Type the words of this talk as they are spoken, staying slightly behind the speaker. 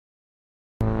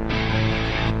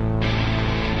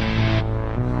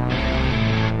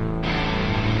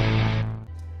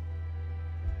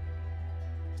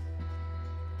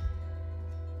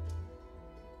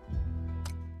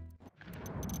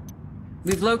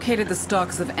We've located the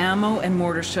stocks of ammo and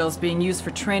mortar shells being used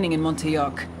for training in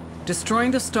Montauk.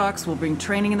 Destroying the stocks will bring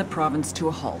training in the province to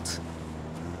a halt.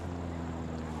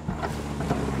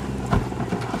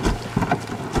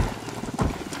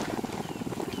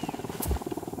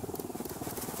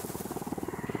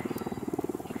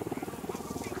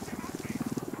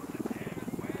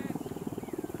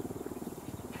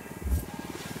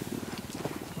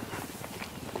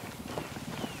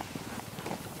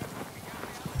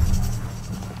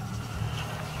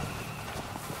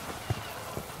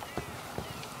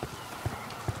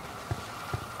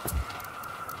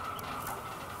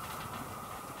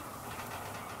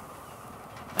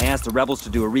 I asked the rebels to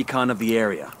do a recon of the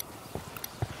area.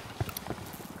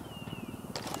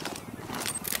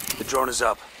 The drone is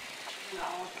up.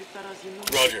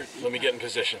 Roger, let me get in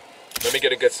position. Let me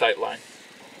get a good sight line.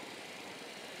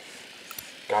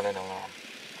 Got an alarm.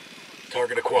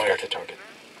 Target acquired. Got the target.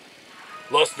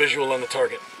 Lost visual on the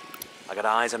target. I got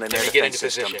eyes on an air Let me get defense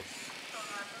into system. position.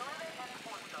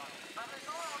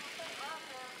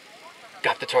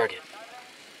 Got the target.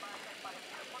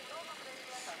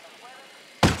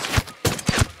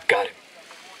 Got him.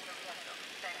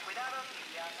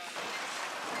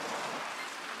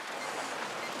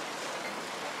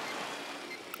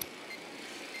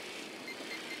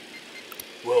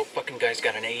 Whoa, fucking guy's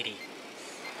got an 80.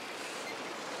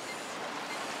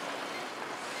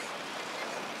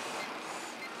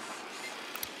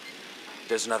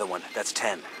 There's another one. That's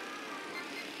 10.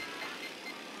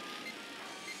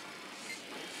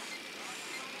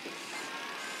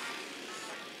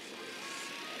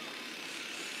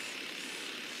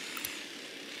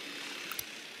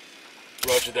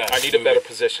 Roger that. I need a better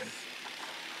position.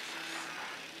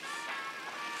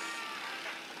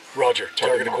 Roger.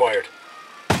 Target acquired.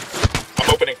 I'm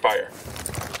opening fire.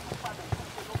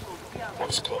 That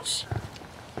was close.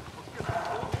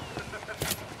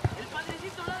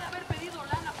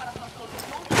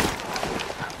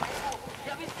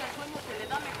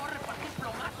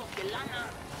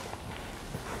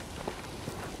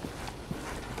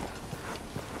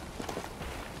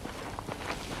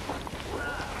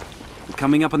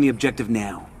 Coming up on the objective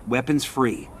now. Weapons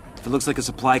free. If it looks like a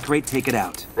supply crate, take it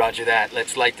out. Roger that.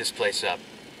 Let's light this place up.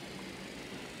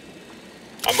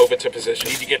 I'm moving to position.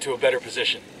 Need to get to a better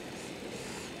position.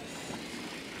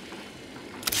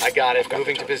 I got it.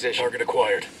 Moving to position. Target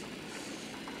acquired.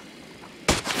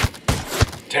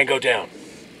 Tango down.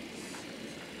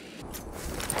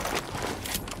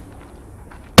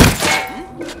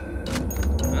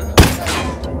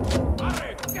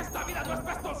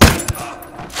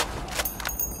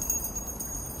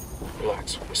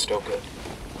 Relax, we're still good.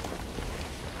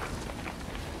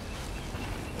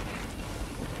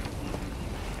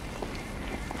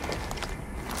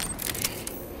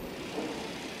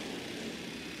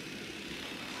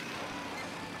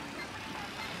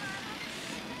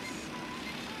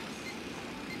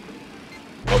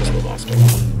 That was the last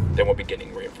one. Then we'll be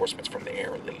getting reinforcements from the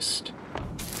air at least.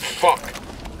 Fuck!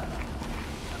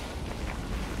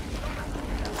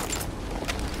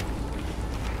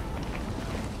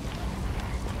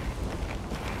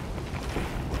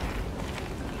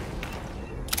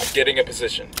 Getting a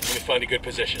position. Let me find a good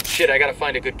position. Shit, I gotta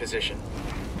find a good position.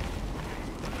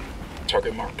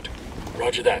 Target marked.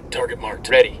 Roger that. Target marked.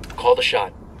 Ready. Call the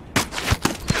shot.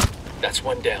 That's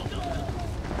one down.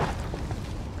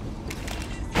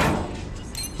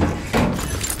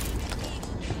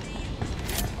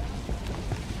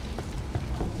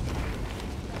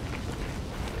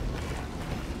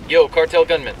 Yo, cartel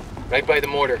gunman. Right by the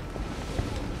mortar.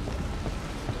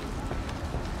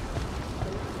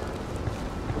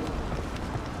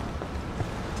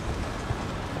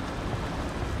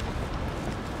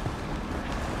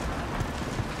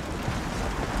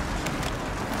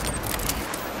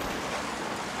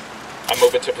 I'm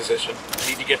moving to position.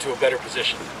 Need to get to a better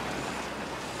position.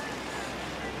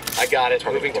 I got it.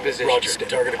 Moving to position. Roger.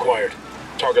 Target acquired.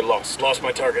 Target lost. Lost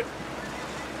my target.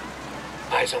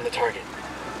 Eyes on the target.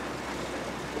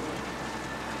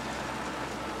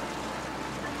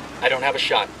 I don't have a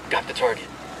shot. Got the target.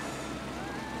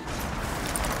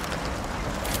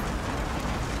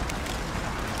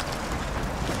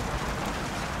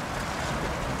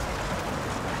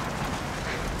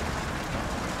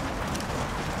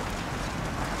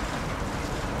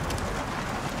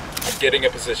 Getting a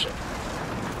position.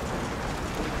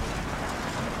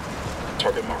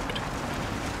 Target marked.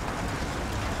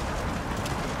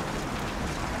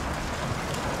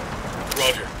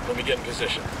 Roger. Let me get in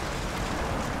position.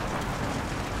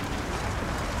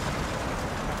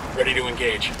 Ready to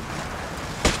engage.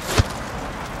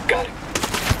 Got it.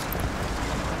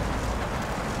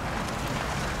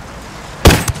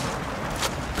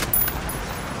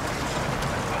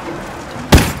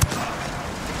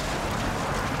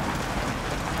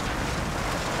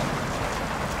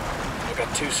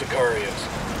 2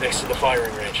 Sicarios, next to the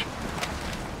firing range.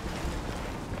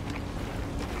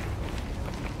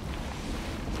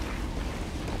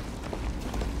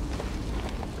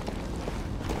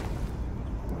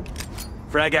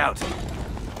 Frag out.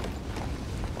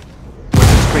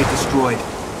 Weapons crate destroyed.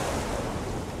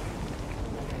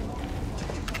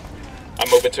 I'm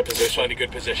moving to position. Find a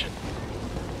good position.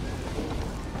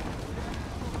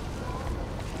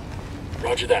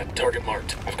 Roger that. Target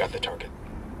marked. I've got the target.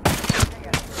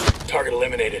 Target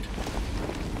eliminated.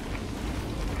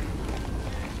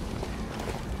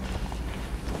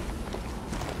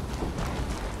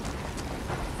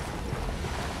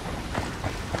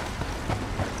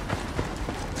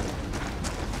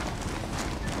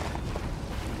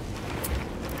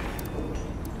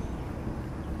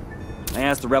 I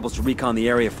asked the rebels to recon the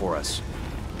area for us.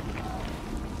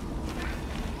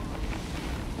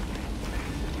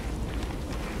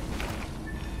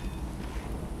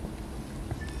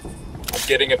 I'm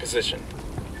getting a position.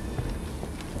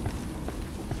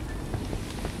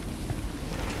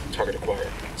 Target acquired.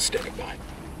 Standing by.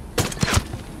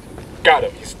 Got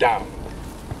him. He's down.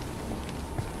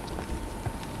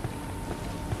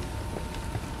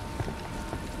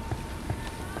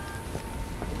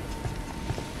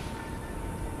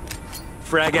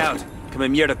 Frag out. Come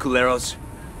in mierda, culeros.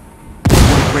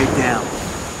 One crate down.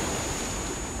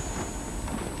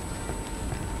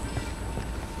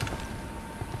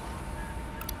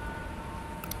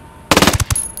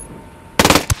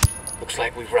 Looks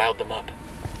like we've riled them up.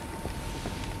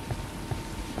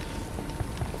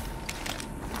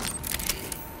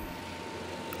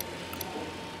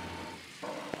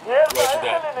 Roger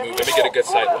that. Move. Let me get a good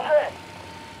sight line.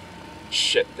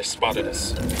 Shit, they spotted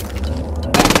us.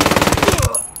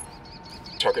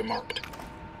 Target marked.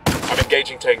 I'm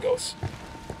engaging tangos.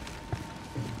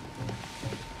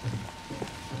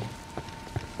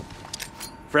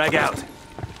 Frag out.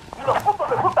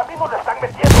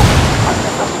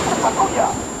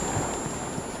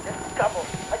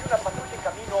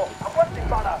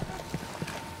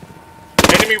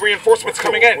 Enemy reinforcements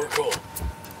coming in. We're cool.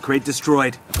 Crate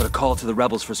destroyed. Got a call to the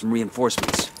rebels for some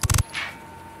reinforcements.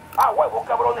 ¡Ah, huevo,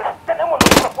 cabrones! ¡Tenemos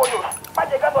los apoyos! ¡Va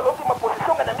llegando a la última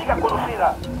posición enemiga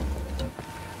conocida!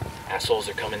 Assholes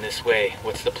are coming this way.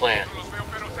 What's the plan?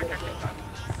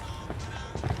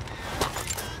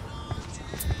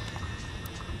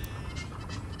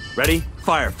 Ready?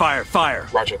 Fire, fire, fire!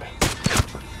 Roger that.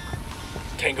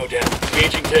 Tango down.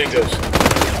 Engaging tangos.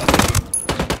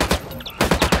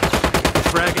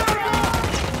 Frag out.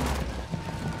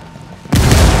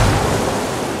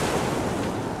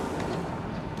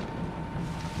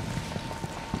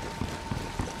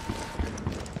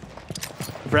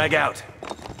 Frag out.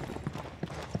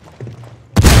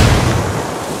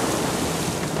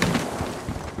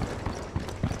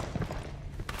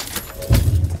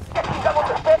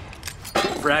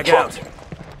 Frag out.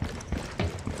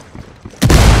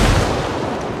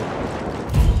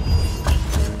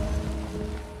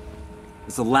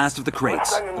 It's the last of the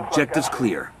crates. Objective's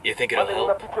clear. You think it'll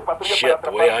help? Shit,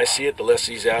 the way I see it, the less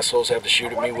these assholes have to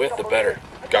shoot at me with, the better.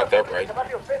 Got that right.